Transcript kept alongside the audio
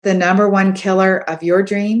the number one killer of your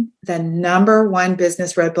dream, the number one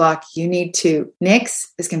business roadblock you need to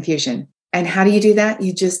nix is confusion. And how do you do that?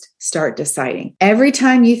 You just start deciding. Every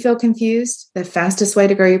time you feel confused, the fastest way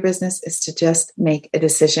to grow your business is to just make a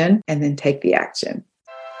decision and then take the action.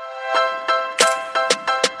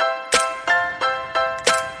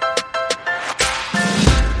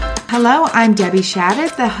 Hello, I'm Debbie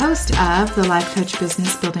Shadid, the host of the Life Coach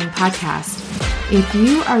Business Building Podcast. If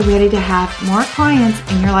you are ready to have more clients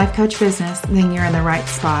in your life coach business, then you're in the right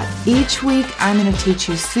spot. Each week, I'm going to teach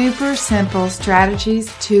you super simple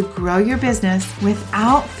strategies to grow your business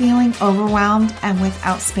without feeling overwhelmed and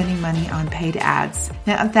without spending money on paid ads.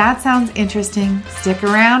 Now, if that sounds interesting, stick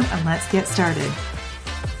around and let's get started.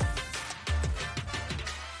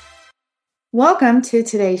 Welcome to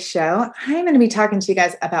today's show. I'm going to be talking to you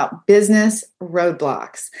guys about business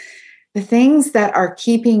roadblocks, the things that are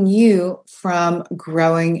keeping you from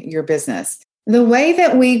growing your business. The way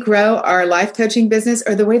that we grow our life coaching business,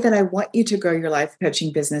 or the way that I want you to grow your life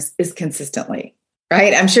coaching business, is consistently,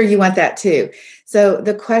 right? I'm sure you want that too. So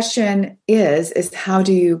the question is how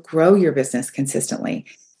do you grow your business consistently?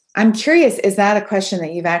 I'm curious, is that a question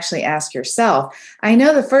that you've actually asked yourself? I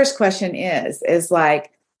know the first question is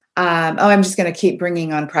like, I'm just going to keep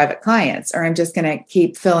bringing on private clients, or I'm just going to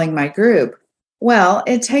keep filling my group. Well,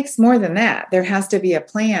 it takes more than that. There has to be a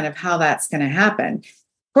plan of how that's going to happen.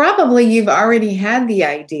 Probably you've already had the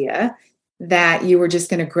idea that you were just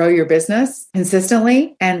going to grow your business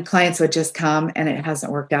consistently and clients would just come, and it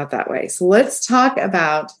hasn't worked out that way. So let's talk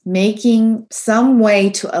about making some way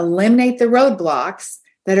to eliminate the roadblocks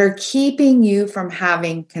that are keeping you from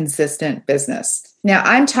having consistent business. Now,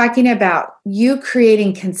 I'm talking about you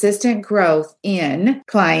creating consistent growth in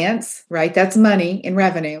clients, right? That's money in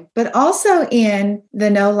revenue, but also in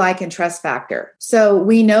the know, like, and trust factor. So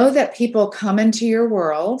we know that people come into your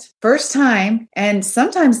world first time, and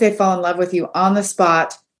sometimes they fall in love with you on the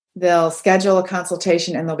spot. They'll schedule a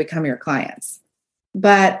consultation and they'll become your clients.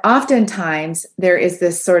 But oftentimes there is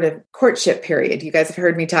this sort of courtship period. You guys have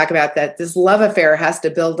heard me talk about that. This love affair has to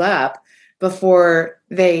build up before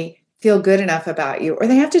they feel good enough about you, or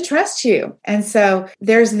they have to trust you. And so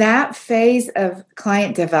there's that phase of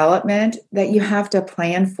client development that you have to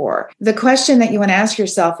plan for. The question that you want to ask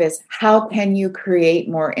yourself is, how can you create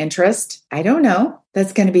more interest? I don't know.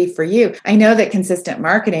 That's going to be for you. I know that consistent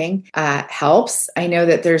marketing helps. I know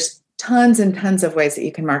that there's tons and tons of ways that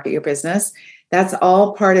you can market your business. That's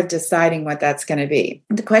all part of deciding what that's going to be.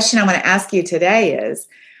 The question I want to ask you today is,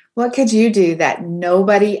 what could you do that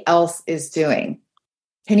nobody else is doing?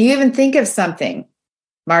 Can you even think of something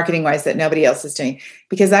marketing-wise that nobody else is doing?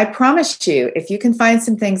 Because I promise you, if you can find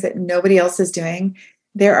some things that nobody else is doing,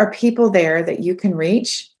 there are people there that you can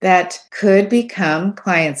reach that could become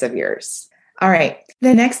clients of yours. All right.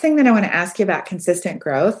 The next thing that I want to ask you about consistent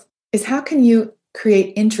growth is, how can you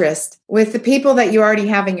create interest with the people that you already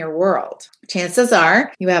have in your world? Chances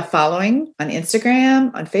are you have following on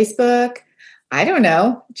Instagram, on Facebook. I don't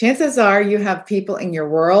know. Chances are you have people in your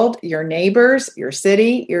world, your neighbors, your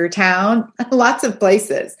city, your town, lots of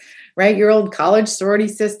places, right? Your old college sorority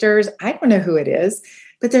sisters. I don't know who it is,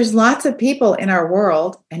 but there's lots of people in our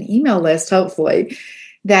world, an email list, hopefully,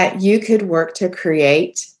 that you could work to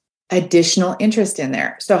create additional interest in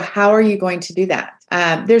there. So how are you going to do that?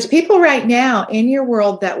 There's people right now in your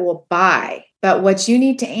world that will buy, but what you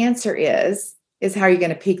need to answer is how are you going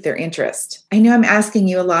to pique their interest? I know I'm asking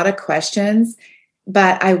you a lot of questions,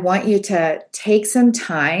 but I want you to take some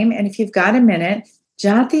time. And if you've got a minute,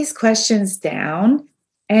 jot these questions down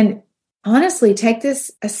and honestly take this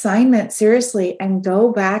assignment seriously and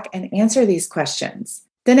go back and answer these questions.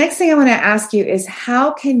 The next thing I want to ask you is,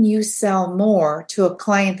 how can you sell more to a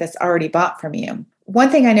client that's already bought from you? One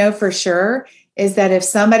thing I know for sure is that if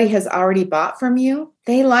somebody has already bought from you,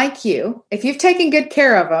 they like you. If you've taken good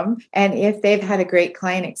care of them, and if they've had a great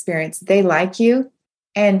client experience, they like you.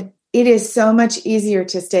 And it is so much easier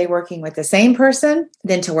to stay working with the same person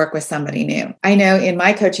than to work with somebody new. I know in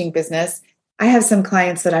my coaching business, I have some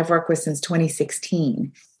clients that I've worked with since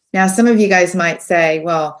 2016. Now, some of you guys might say,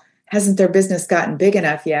 well, hasn't their business gotten big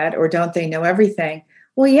enough yet? Or don't they know everything?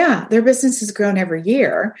 Well, yeah, their business has grown every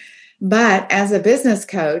year. But as a business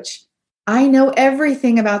coach, I know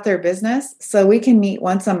everything about their business. So we can meet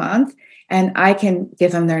once a month and I can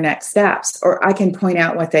give them their next steps, or I can point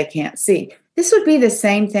out what they can't see. This would be the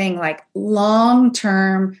same thing like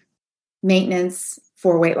long-term maintenance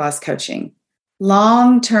for weight loss coaching,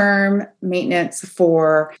 long-term maintenance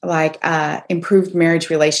for like improved marriage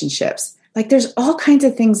relationships. Like there's all kinds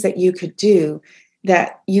of things that you could do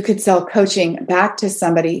that you could sell coaching back to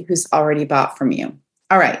somebody who's already bought from you.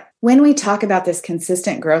 All right. when we talk about this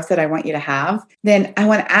consistent growth that I want you to have, then I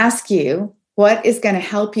want to ask you, what is going to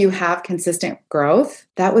help you have consistent growth?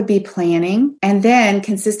 That would be planning and then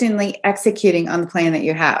consistently executing on the plan that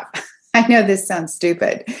you have. I know this sounds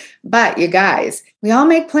stupid, but you guys, we all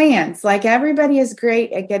make plans. Like everybody is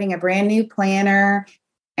great at getting a brand new planner.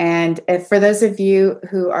 And if for those of you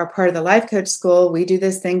who are part of the Life Coach School, we do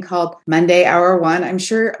this thing called Monday Hour One. I'm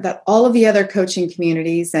sure that all of the other coaching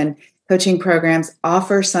communities and coaching programs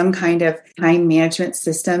offer some kind of time management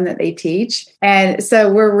system that they teach. And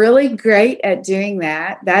so we're really great at doing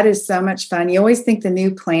that. That is so much fun. You always think the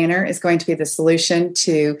new planner is going to be the solution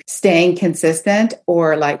to staying consistent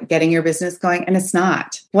or like getting your business going, and it's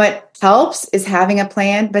not. What helps is having a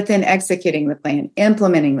plan, but then executing the plan,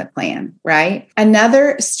 implementing the plan, right?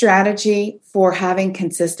 Another strategy for having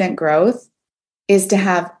consistent growth is to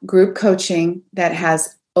have group coaching that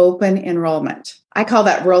has open enrollment. I call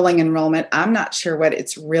that rolling enrollment. I'm not sure what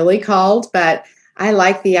it's really called, but I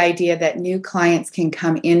like the idea that new clients can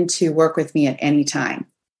come in to work with me at any time.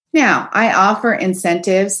 Now, I offer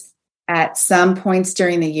incentives at some points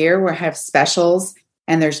during the year where I have specials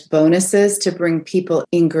and there's bonuses to bring people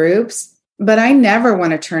in groups, but I never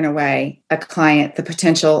want to turn away a client, the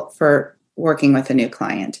potential for working with a new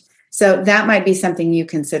client. So that might be something you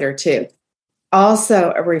consider too.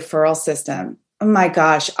 Also, a referral system. Oh my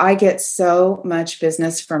gosh, I get so much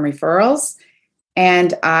business from referrals,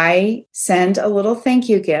 and I send a little thank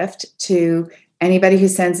you gift to anybody who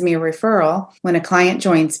sends me a referral when a client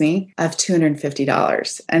joins me of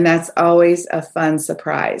 $250. And that's always a fun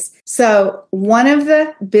surprise. So one of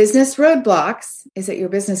the business roadblocks is that your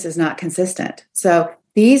business is not consistent. So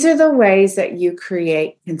these are the ways that you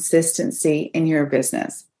create consistency in your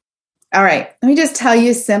business. All right, let me just tell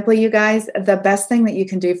you simply, you guys, the best thing that you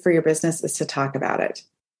can do for your business is to talk about it.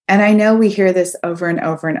 And I know we hear this over and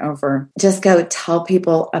over and over. Just go tell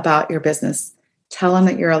people about your business. Tell them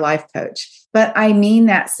that you're a life coach. But I mean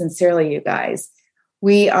that sincerely, you guys.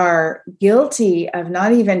 We are guilty of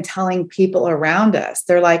not even telling people around us.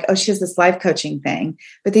 They're like, oh, she has this life coaching thing,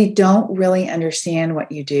 but they don't really understand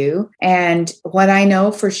what you do. And what I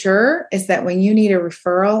know for sure is that when you need a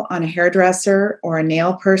referral on a hairdresser or a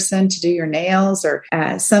nail person to do your nails or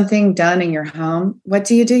something done in your home, what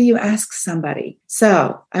do? You ask somebody.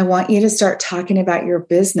 So I want you to start talking about your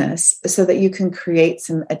business so that you can create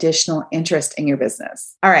some additional interest in your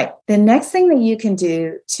business. All right. The next thing that you can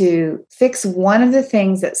do to fix one of the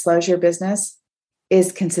things that slows your business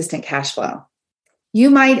is consistent cash flow. You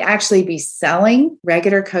might actually be selling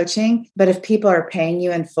regular coaching, but if people are paying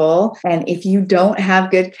you in full, and if you don't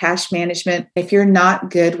have good cash management, if you're not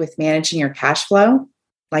good with managing your cash flow,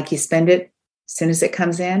 like you spend it as soon as it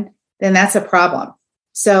comes in, then that's a problem.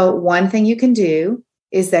 So one thing you can do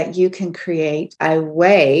is that you can create a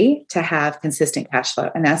way to have consistent cash flow,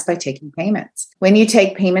 and that's by taking payments. When you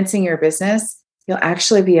take payments in your business, you'll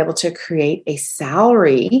actually be able to create a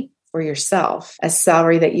salary for yourself, a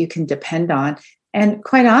salary that you can depend on. And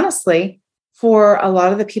quite honestly, for a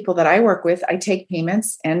lot of the people that I work with, I take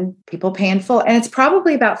payments and people pay in full. And it's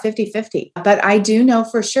probably about 50-50. But I do know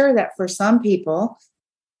for sure that for some people,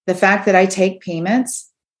 the fact that I take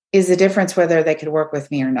payments is the difference whether they could work with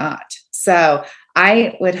me or not. So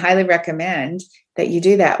I would highly recommend that you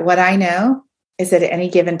do that. What I know is that at any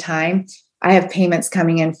given time, I have payments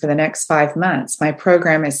coming in for the next 5 months. My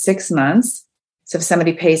program is 6 months. So if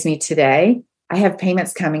somebody pays me today, I have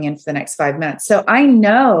payments coming in for the next 5 months. So I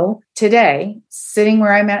know today, sitting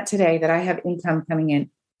where I'm at today, that I have income coming in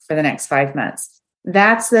for the next 5 months.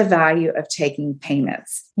 That's the value of taking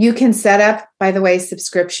payments. You can set up, by the way,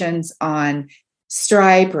 subscriptions on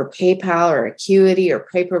Stripe or PayPal or Acuity or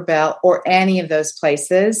PaperBell or any of those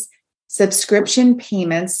places. Subscription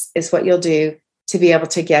payments is what you'll do to be able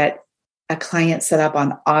to get a client set up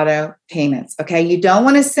on auto payments. Okay. You don't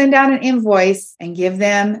want to send out an invoice and give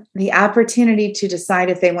them the opportunity to decide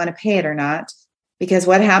if they want to pay it or not. Because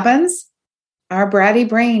what happens? Our bratty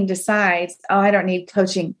brain decides, oh, I don't need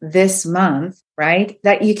coaching this month, right?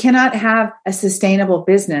 That you cannot have a sustainable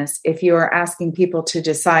business if you are asking people to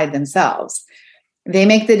decide themselves. They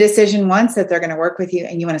make the decision once that they're going to work with you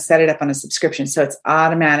and you want to set it up on a subscription. So it's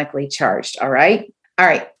automatically charged. All right. All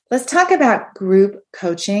right. Let's talk about group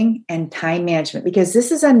coaching and time management, because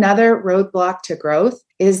this is another roadblock to growth,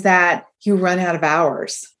 is that you run out of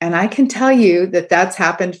hours. And I can tell you that that's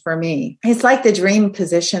happened for me. It's like the dream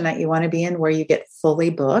position that you want to be in where you get fully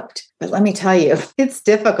booked. But let me tell you, it's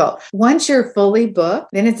difficult. Once you're fully booked,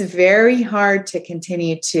 then it's very hard to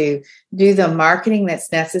continue to do the marketing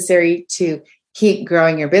that's necessary to keep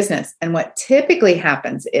growing your business. And what typically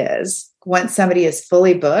happens is once somebody is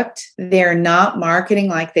fully booked, they're not marketing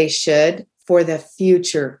like they should for the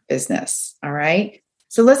future business. All right.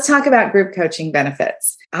 So let's talk about group coaching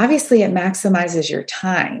benefits. Obviously, it maximizes your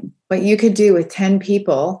time. What you could do with 10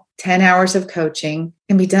 people, 10 hours of coaching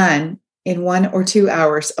can be done in 1 or 2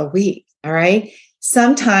 hours a week. All right.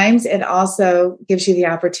 Sometimes it also gives you the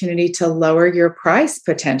opportunity to lower your price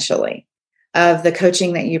potentially of the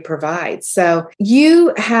coaching that you provide. So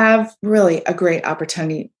you have really a great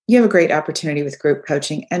opportunity. You have a great opportunity with group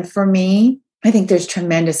coaching. And for me, I think there's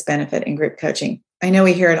tremendous benefit in group coaching. I know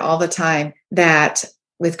we hear it all the time that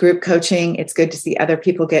with group coaching, it's good to see other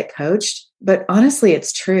people get coached. But honestly,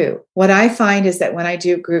 it's true. What I find is that when I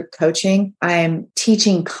do group coaching, I'm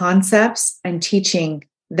teaching concepts, I'm teaching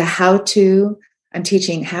the how-to, I'm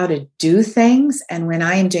teaching how to do things. And when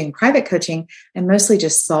I am doing private coaching, I'm mostly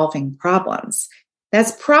just solving problems.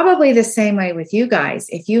 That's probably the same way with you guys.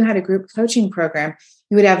 If you had a group coaching program,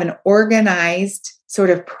 you would have an organized sort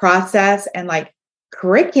of process and like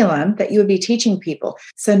curriculum that you would be teaching people.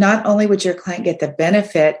 So not only would your client get the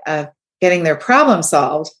benefit of getting their problem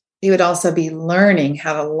solved, they would also be learning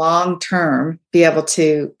how to long-term be able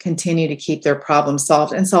to continue to keep their problem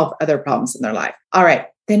solved and solve other problems in their life. All right.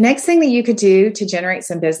 The next thing that you could do to generate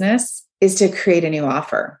some business is to create a new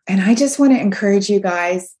offer. And I just want to encourage you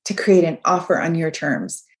guys to create an offer on your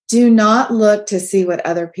terms. Do not look to see what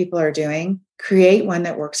other people are doing. Create one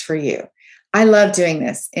that works for you. I love doing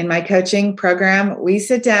this. In my coaching program, we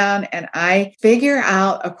sit down and I figure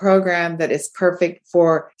out a program that is perfect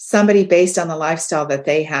for somebody based on the lifestyle that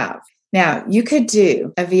they have. Now, you could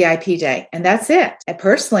do a VIP day, and that's it. And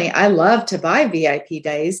personally, I love to buy VIP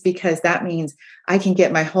days because that means I can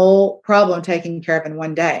get my whole problem taken care of in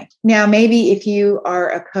one day. Now, maybe if you are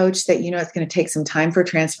a coach that you know it's going to take some time for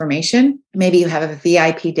transformation, maybe you have a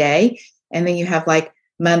VIP day and then you have like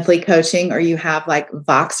monthly coaching or you have like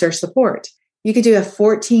Voxer support. You could do a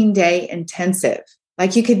 14-day intensive.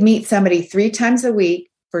 Like you could meet somebody 3 times a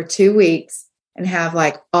week for 2 weeks and have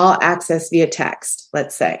like all access via text,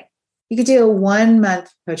 let's say. You could do a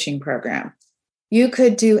 1-month coaching program. You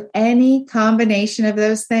could do any combination of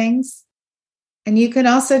those things. And you can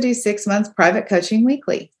also do 6 months private coaching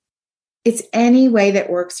weekly. It's any way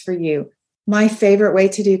that works for you. My favorite way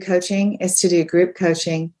to do coaching is to do group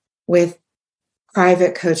coaching with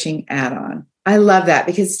private coaching add-on. I love that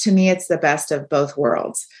because to me, it's the best of both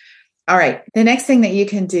worlds. All right. The next thing that you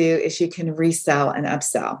can do is you can resell and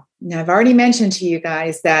upsell. Now, I've already mentioned to you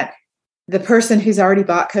guys that the person who's already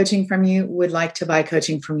bought coaching from you would like to buy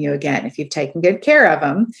coaching from you again. If you've taken good care of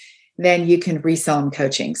them, then you can resell them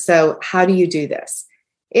coaching. So how do you do this?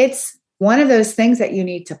 It's one of those things that you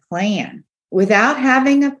need to plan. Without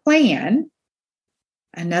having a plan,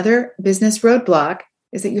 another business roadblock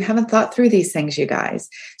is that you haven't thought through these things, you guys.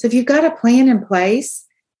 So if you've got a plan in place,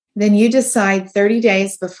 then you decide 30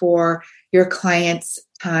 days before your client's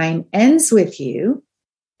time ends with you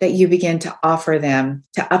that you begin to offer them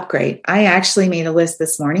to upgrade. I actually made a list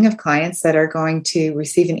this morning of clients that are going to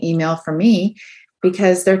receive an email from me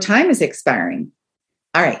because their time is expiring.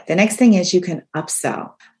 All right. The next thing is you can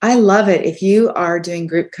upsell. I love it. If you are doing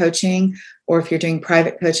group coaching or if you're doing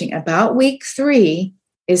private coaching, about week 3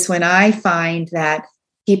 is when I find that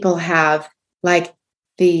people have like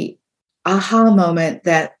the aha moment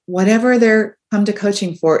that whatever they're come to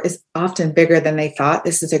coaching for is often bigger than they thought.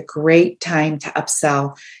 This is a great time to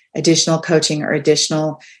upsell additional coaching or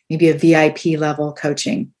additional, maybe a VIP level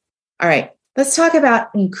coaching. All right, let's talk about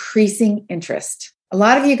increasing interest. A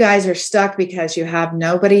lot of you guys are stuck because you have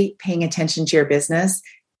nobody paying attention to your business.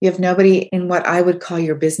 You have nobody in what I would call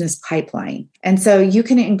your business pipeline. And so you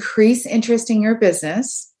can increase interest in your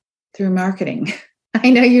business through marketing. I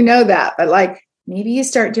know you know that, but like maybe you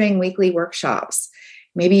start doing weekly workshops.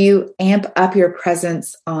 Maybe you amp up your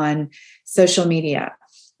presence on social media.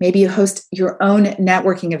 Maybe you host your own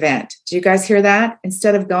networking event. Do you guys hear that?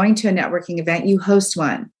 Instead of going to a networking event, you host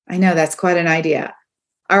one. I know that's quite an idea.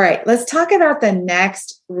 All right, let's talk about the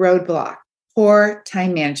next roadblock, poor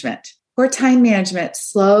time management. Poor time management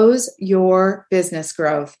slows your business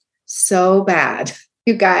growth so bad.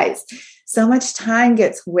 You guys, so much time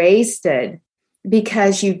gets wasted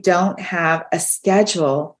because you don't have a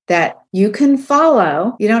schedule that you can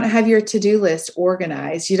follow. You don't have your to-do list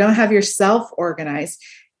organized. You don't have yourself organized.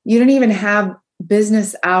 You don't even have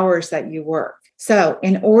business hours that you work. So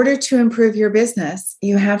in order to improve your business,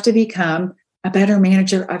 you have to become a better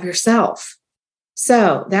manager of yourself.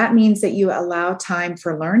 So that means that you allow time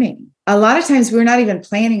for learning. A lot of times we're not even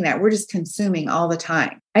planning that. We're just consuming all the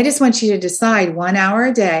time. I just want you to decide 1 hour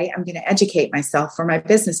a day, I'm going to educate myself for my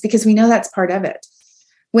business because we know that's part of it.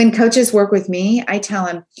 When coaches work with me, I tell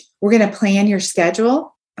them, we're going to plan your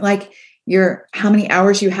schedule, like how many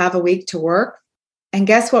hours you have a week to work. And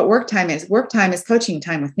guess what work time is? Work time is coaching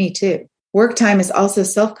time with me too. Work time is also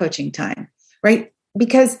self-coaching time, right?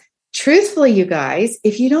 Because truthfully, you guys,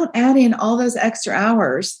 if you don't add in all those extra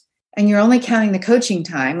hours and you're only counting the coaching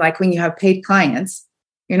time, like when you have paid clients,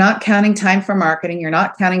 you're not counting time for marketing. You're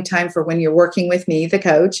not counting time for when you're working with me, the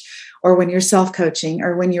coach, or when you're self-coaching,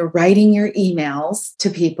 or when you're writing your emails to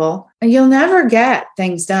people, and you'll never get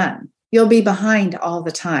things done. You'll be behind all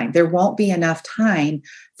the time. There won't be enough time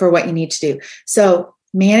for what you need to do. So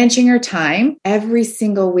managing your time every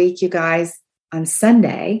single week, you guys, on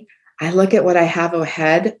Sunday, I look at what I have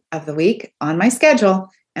ahead of the week on my schedule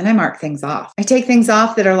and I mark things off. I take things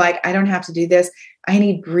off that are like, I don't have to do this. I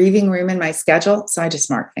need breathing room in my schedule. So I just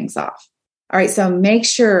mark things off. All right. So make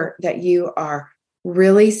sure that you are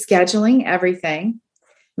really scheduling everything.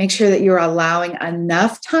 Make sure that you're allowing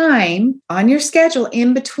enough time on your schedule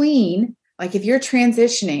in between. Like if you're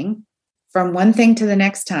transitioning from one thing to the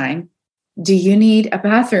next time, do you need a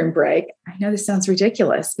bathroom break? I know this sounds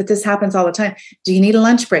ridiculous, but this happens all the time. Do you need a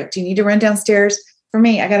lunch break? Do you need to run downstairs? For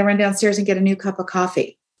me, I got to run downstairs and get a new cup of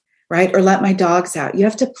coffee, right? Or let my dogs out. You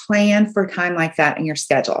have to plan for time like that in your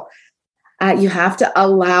schedule. You have to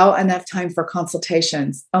allow enough time for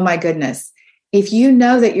consultations. Oh my goodness. If you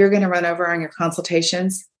know that you're going to run over on your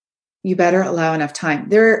consultations, you better allow enough time.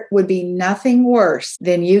 There would be nothing worse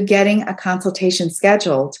than you getting a consultation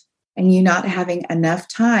scheduled and you not having enough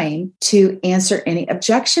time to answer any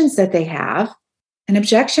objections that they have. And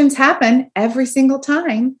objections happen every single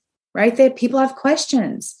time, right? People have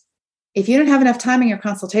questions. If you don't have enough time in your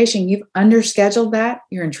consultation, you've underscheduled that,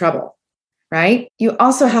 you're in trouble, right? You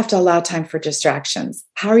also have to allow time for distractions.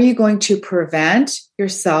 How are you going to prevent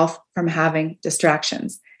yourself from having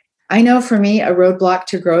distractions? I know for me, a roadblock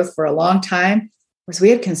to growth for a long time was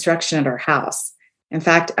we had construction at our house. In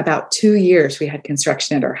fact, about 2 years we had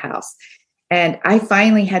construction at our house. And I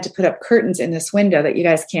finally had to put up curtains in this window that you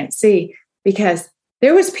guys can't see because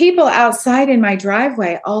there was people outside in my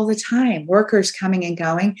driveway all the time, workers coming and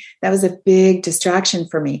going. That was a big distraction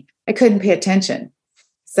for me. I couldn't pay attention.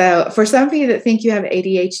 So for some of you that think you have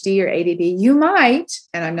ADHD or ADD, you might,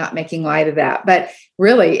 and I'm not making light of that, but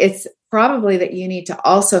really it's probably that you need to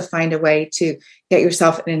also find a way to get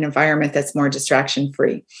yourself in an environment that's more distraction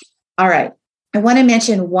free. All right. I want to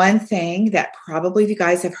mention one thing that probably you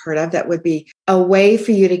guys have heard of that would be a way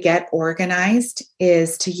for you to get organized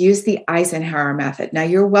is to use the Eisenhower method. Now,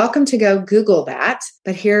 you're welcome to go Google that,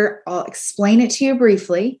 but here I'll explain it to you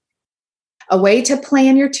briefly. A way to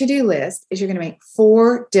plan your to-do list is you're going to make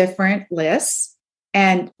 4 different lists.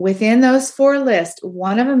 And within those 4 lists,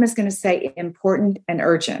 one of them is going to say important and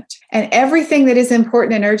urgent. And everything that is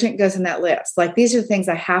important and urgent goes in that list. Like these are the things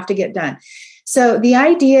I have to get done. So the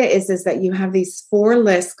idea is that you have these 4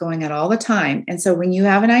 lists going at all the time. And so when you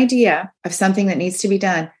have an idea of something that needs to be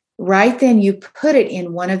done, right then you put it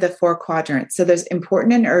in one of the 4 quadrants. So there's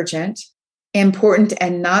important and urgent, important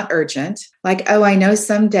and not urgent. Like, oh, I know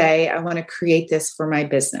someday I want to create this for my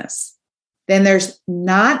business. Then there's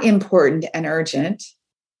not important and urgent,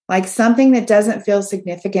 like something that doesn't feel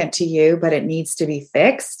significant to you, but it needs to be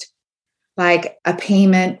fixed. Like a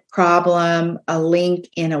payment problem, a link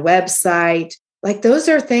in a website. Like those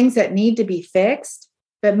are things that need to be fixed,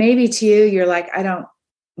 but maybe to you, you're like, I don't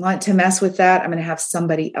want to mess with that. I'm going to have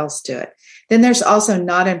somebody else do it. Then there's also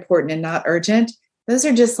not important and not urgent. Those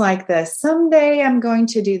are just like the someday I'm going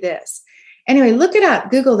to do this. Anyway, look it up,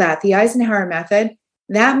 Google that, the Eisenhower method.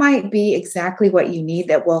 That might be exactly what you need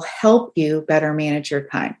that will help you better manage your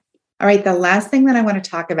time. All right, the last thing that I want to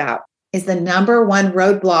talk about is the number one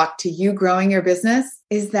roadblock to you growing your business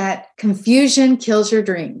is that confusion kills your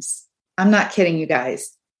dreams. I'm not kidding you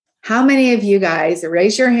guys. How many of you guys,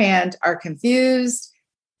 raise your hand, are confused?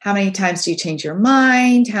 How many times do you change your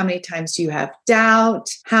mind? How many times do you have doubt?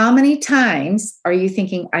 How many times are you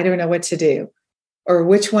thinking, I don't know what to do? Or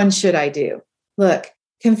which one should I do? Look,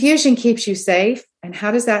 confusion keeps you safe. And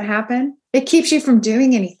how does that happen? It keeps you from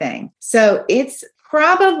doing anything. So it's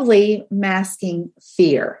probably masking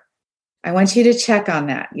fear. I want you to check on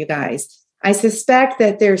that, you guys. I suspect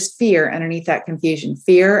that there's fear underneath that confusion.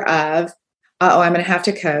 Fear of, I'm going to have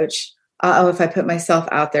to coach. If I put myself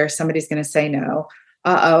out there, somebody's going to say no.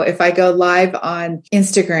 If I go live on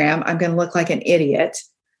Instagram, I'm going to look like an idiot.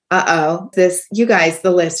 You guys,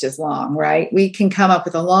 the list is long, right? We can come up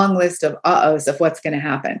with a long list of uh-ohs of what's going to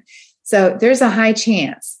happen. So there's a high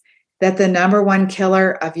chance that the number one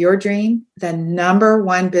killer of your dream, the number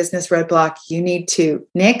one business roadblock you need to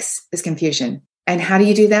nix is confusion. And how do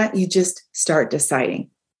you do that? You just start deciding.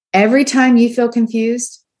 Every time you feel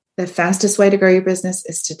confused, the fastest way to grow your business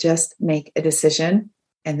is to just make a decision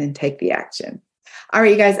and then take the action. All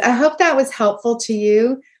right, you guys, I hope that was helpful to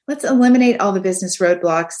you. Let's eliminate all the business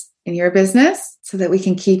roadblocks in your business so that we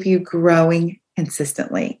can keep you growing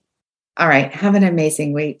consistently. All right. Have an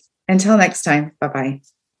amazing week. Until next time. Bye-bye.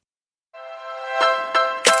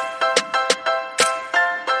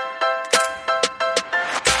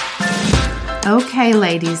 Okay,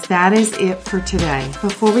 ladies, that is it for today.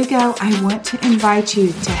 Before we go, I want to invite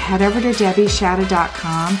you to head over to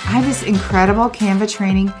DebbieShadow.com. I have this incredible Canva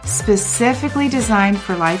training specifically designed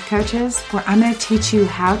for life coaches where I'm going to teach you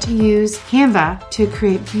how to use Canva to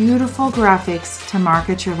create beautiful graphics to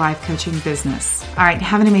market your life coaching business. All right,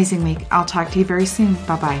 have an amazing week. I'll talk to you very soon.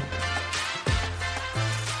 Bye-bye.